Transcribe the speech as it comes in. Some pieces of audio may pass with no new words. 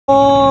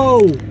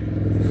Whoa!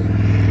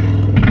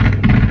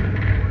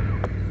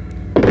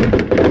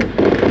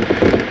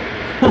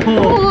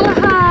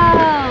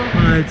 Wow!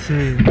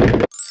 Hudson.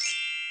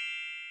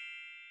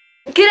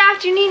 Good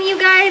afternoon, you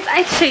guys.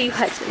 I show you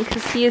Hudson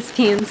because he is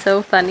being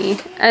so funny.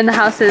 And the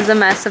house is a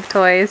mess of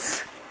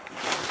toys.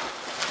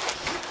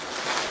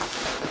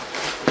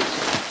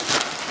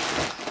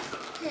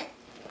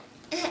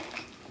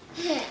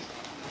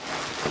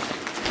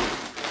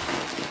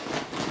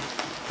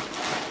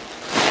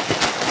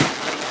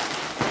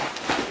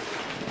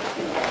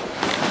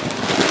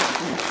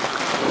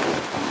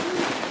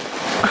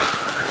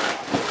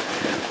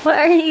 What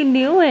are you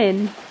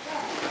doing?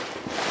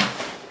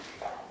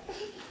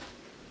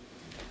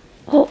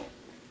 Oh.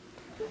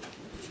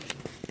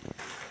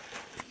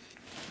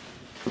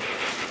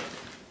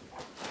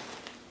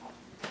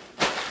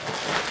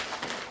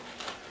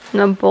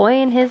 And a boy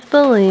and his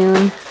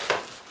balloon.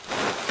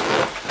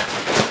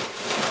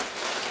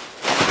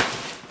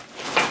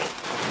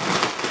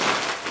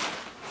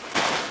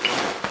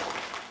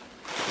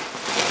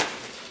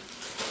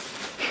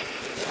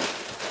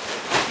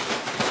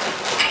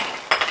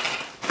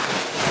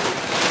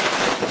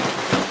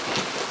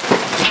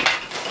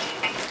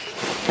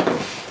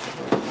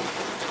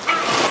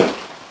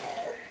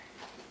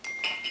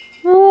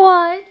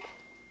 What?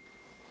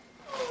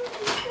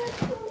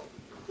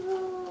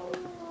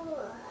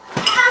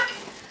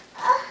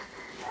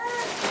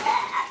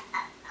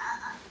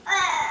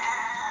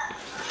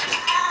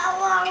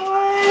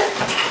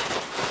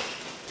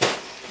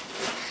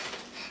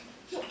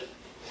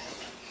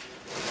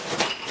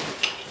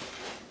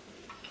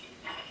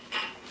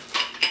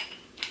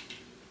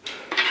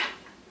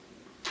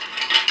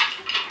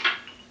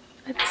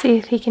 Let's see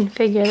if he can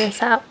figure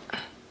this out.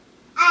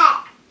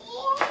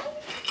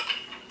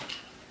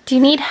 Do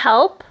you need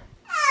help?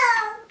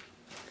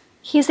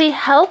 Can you say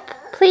help,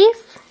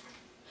 please?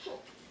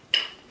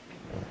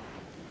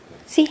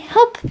 Say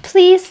help,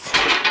 please.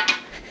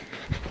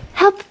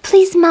 Help,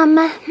 please,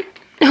 Mama.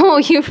 Oh,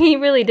 he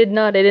really did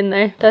nod it in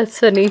there. That's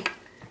funny.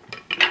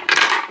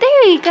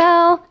 There you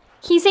go.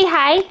 Can you say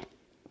hi?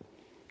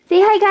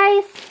 Say hi,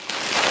 guys.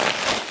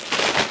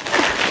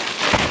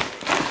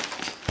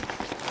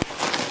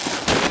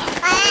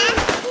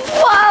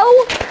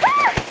 Whoa!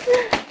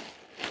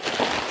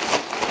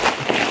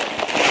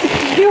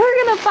 You were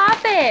gonna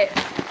pop it.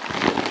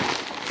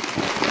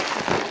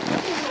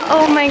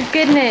 Oh my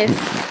goodness.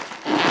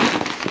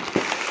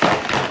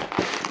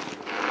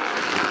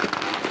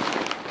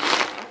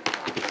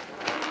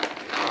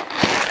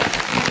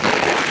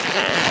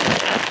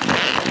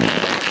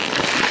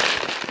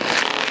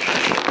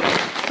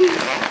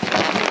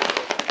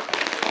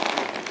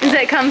 Is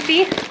that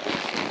comfy?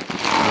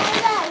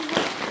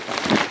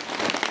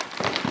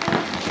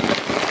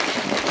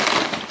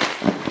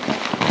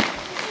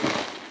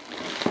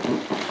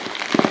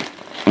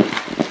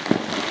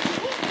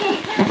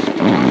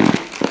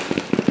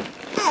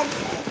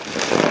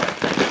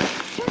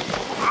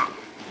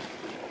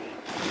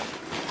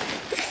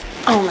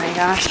 Oh my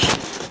gosh.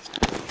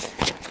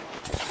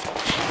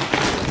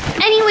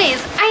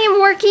 Anyways, I am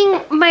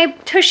working my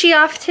tushy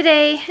off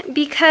today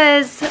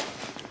because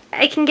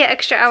I can get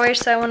extra hours,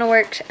 so I want to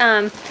work,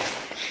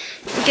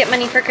 get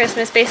money for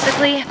Christmas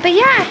basically. But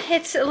yeah,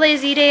 it's a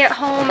lazy day at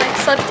home. I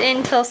slept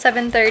in till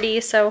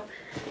 7:30, so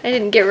I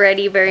didn't get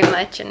ready very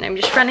much, and I'm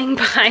just running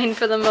behind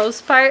for the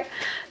most part.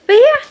 But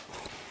yeah.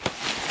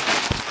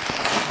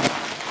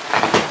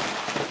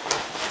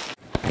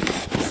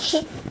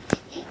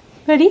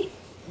 Ready?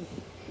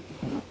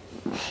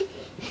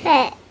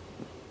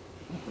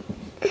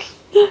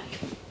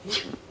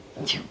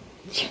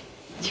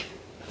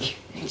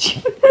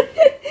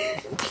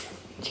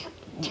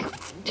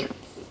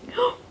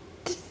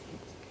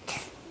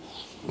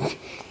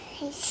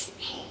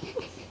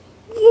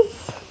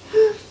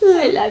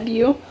 I love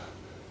you.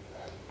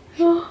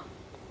 Oh.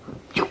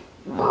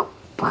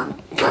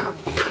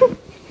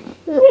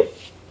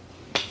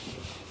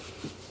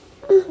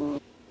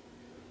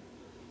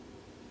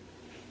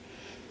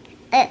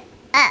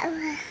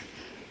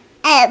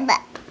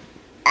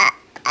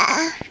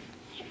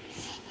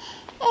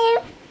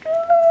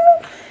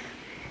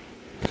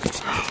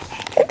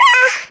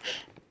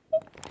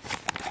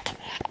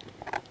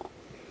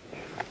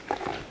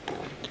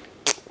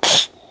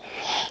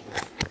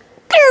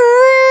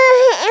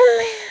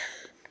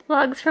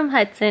 Vlogs from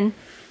Hudson.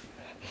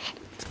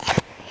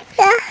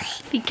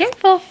 Be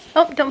careful.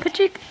 Oh, don't put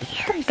your,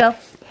 there you go.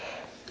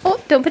 Oh,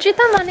 don't put your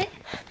thumb on it.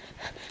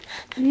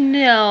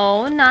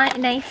 No, not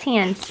nice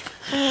hands.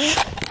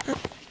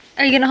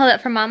 Are you gonna hold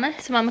it for Mama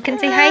so Mama can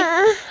say hi?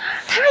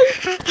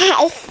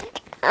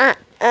 Hi.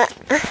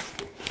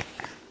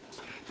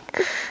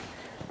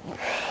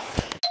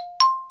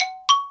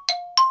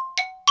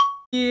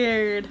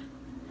 Weird.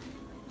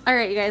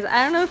 Alright, you guys,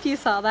 I don't know if you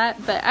saw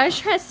that, but I was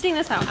testing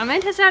this out. I'm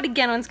gonna test it out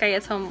again when Sky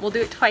gets home. We'll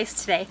do it twice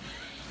today.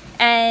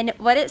 And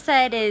what it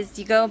said is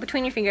you go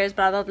between your fingers,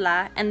 blah, blah,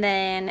 blah, and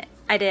then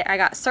I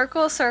got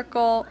circle,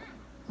 circle,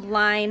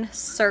 line,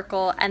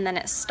 circle, and then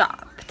it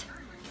stopped.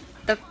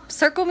 the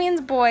circle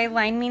means boy,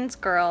 line means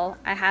girl.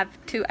 I've had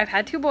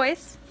 2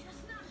 boys.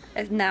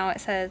 And now it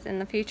says in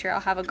the future I'll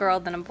have a girl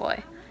then a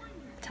boy.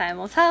 Time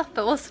will tell,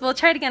 but we'll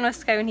try it again with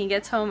Sky when he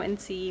gets home and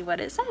see what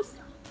it says.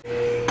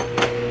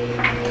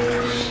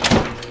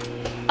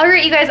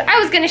 Alright you guys, I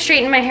was gonna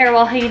straighten my hair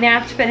while he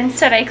napped, but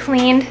instead I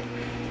cleaned.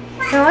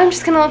 So I'm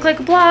just gonna look like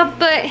a blob,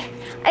 but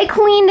I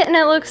cleaned and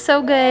it looks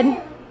so good.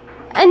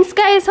 And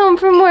Sky is home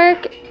from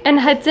work, and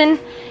Hudson,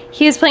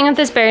 he was playing with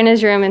this bear in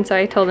his room, and so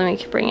I told him he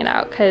could bring it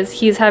out because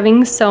he's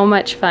having so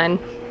much fun.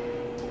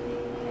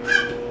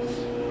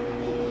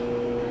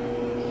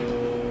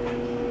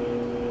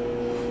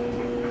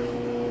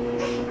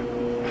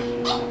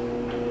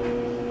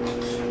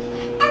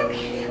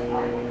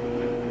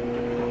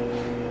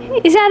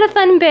 Is that a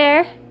fun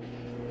bear?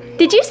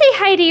 Did you say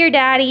hi to your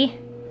daddy?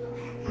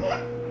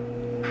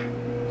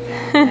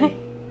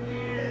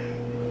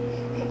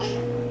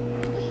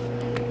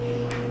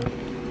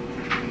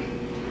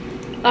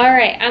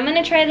 Alright, I'm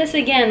gonna try this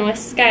again with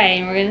Sky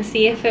and we're gonna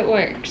see if it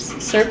works.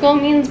 Circle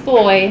means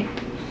boy,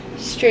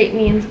 straight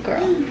means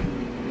girl.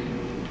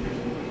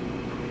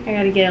 I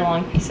gotta get a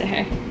long piece of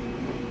hair.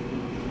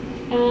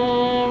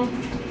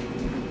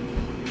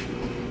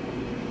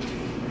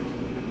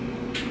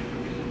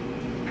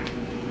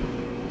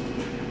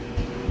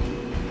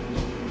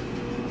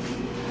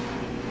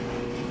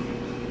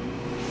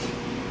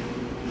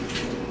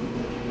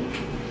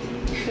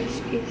 This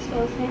piece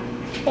doesn't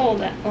fold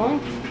that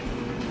long.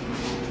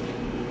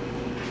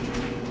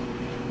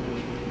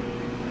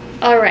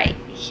 Alright,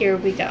 here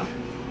we go.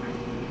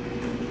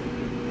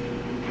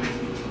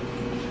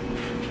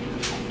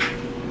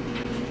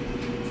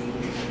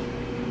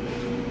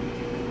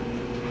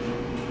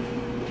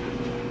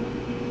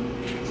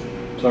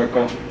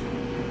 Circle.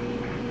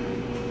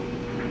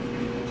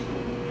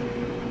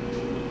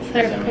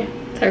 Circle.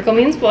 Circle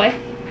means boy.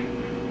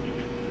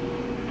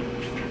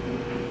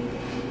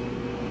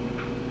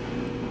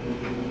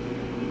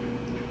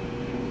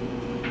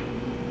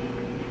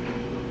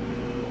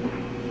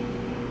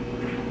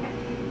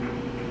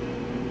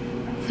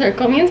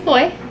 Circle means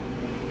boy.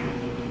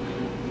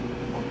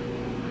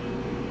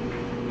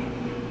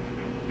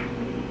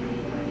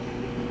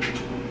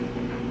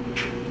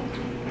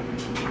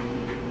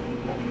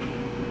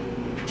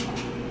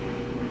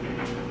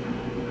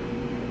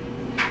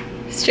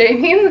 Straight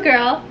means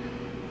girl.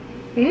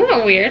 Isn't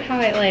that weird how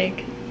I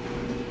like...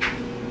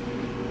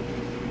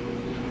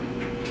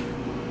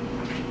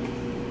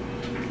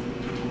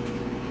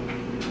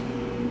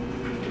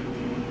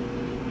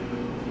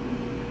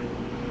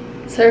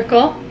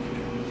 Circle.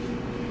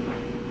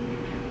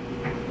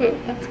 Ooh,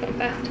 that's going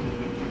fast.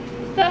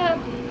 Stop.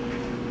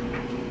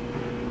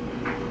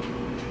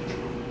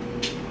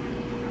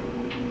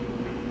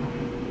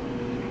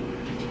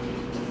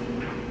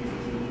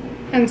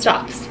 And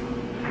stops.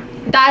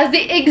 That is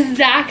the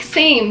exact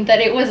same that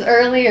it was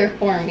earlier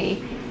for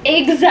me.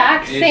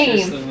 Exact same.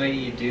 It's just the way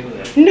you do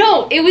it.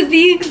 No, it was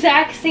the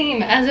exact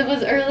same as it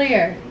was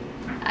earlier.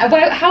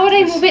 How would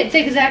I move it the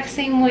exact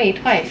same way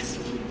twice?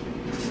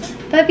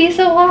 That'd be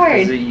so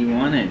hard. Because you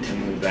want it to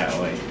move that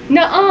way.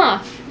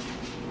 Nuh-uh.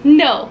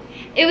 No.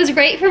 It was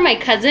right for my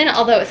cousin,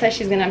 although it says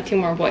she's gonna have 2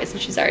 more boys and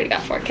she's already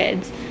got 4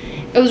 kids.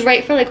 It was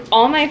right for like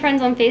all my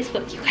friends on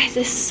Facebook. You guys,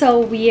 it's so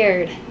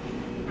weird.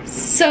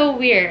 So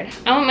weird.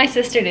 I want my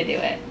sister to do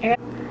it.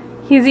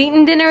 He's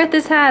eating dinner with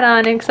his hat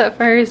on, except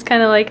for he's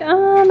kind of like,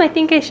 I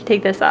think I should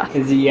take this off.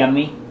 Is it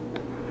yummy?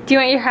 Do you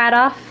want your hat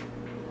off?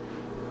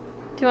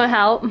 Do you want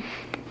help?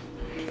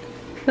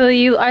 Well,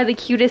 you are the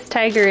cutest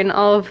tiger in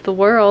all of the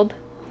world.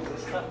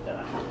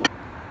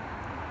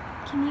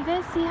 Can you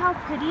guys see how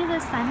pretty the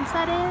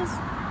sunset is?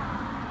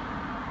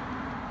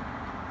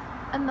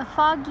 And the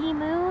foggy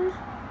moon?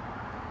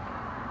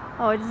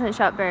 Oh, it doesn't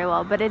show up very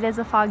well, but it is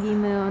a foggy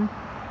moon.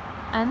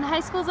 And the high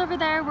school's over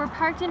there. We're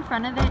parked in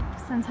front of it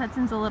since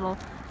Hudson's a little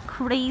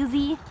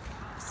crazy.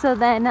 So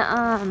then,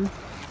 and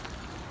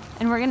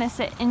we're gonna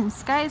sit in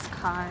Sky's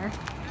car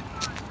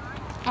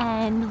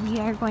and we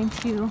are going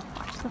to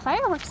watch the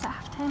fireworks at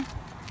halftime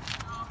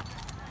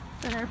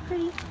that are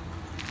pretty.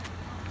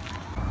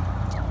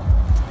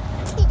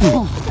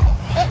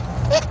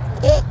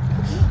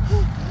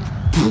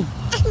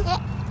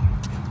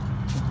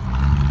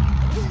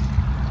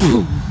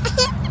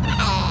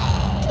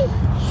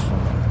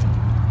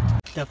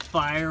 The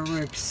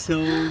fireworks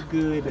so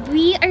good.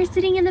 We are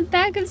sitting in the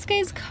back of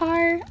Sky's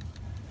car.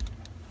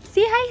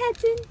 Say hi,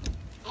 Hudson.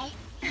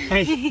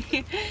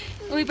 Hey.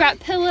 We brought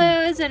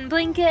pillows and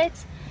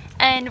blankets,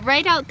 and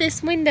right out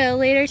this window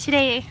later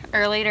today,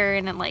 or later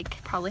in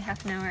like probably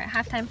half an hour at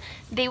halftime,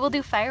 they will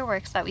do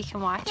fireworks that we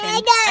can watch.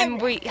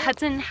 And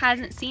Hudson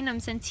hasn't seen them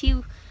since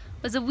he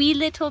was a wee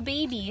little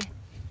baby.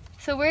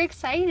 So we're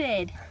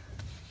excited.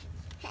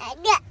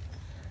 Yeah.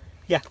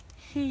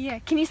 Yeah.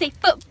 Can you say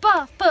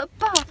football,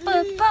 football,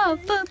 football,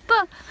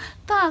 football,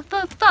 football,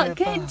 football?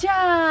 Good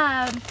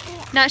job.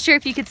 Not sure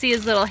if you could see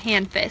his little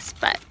hand fist,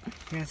 but.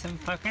 You want some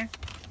popcorn?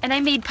 And I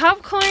made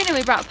popcorn, and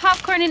we brought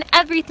popcorn and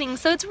everything,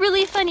 so it's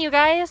really fun, you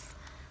guys.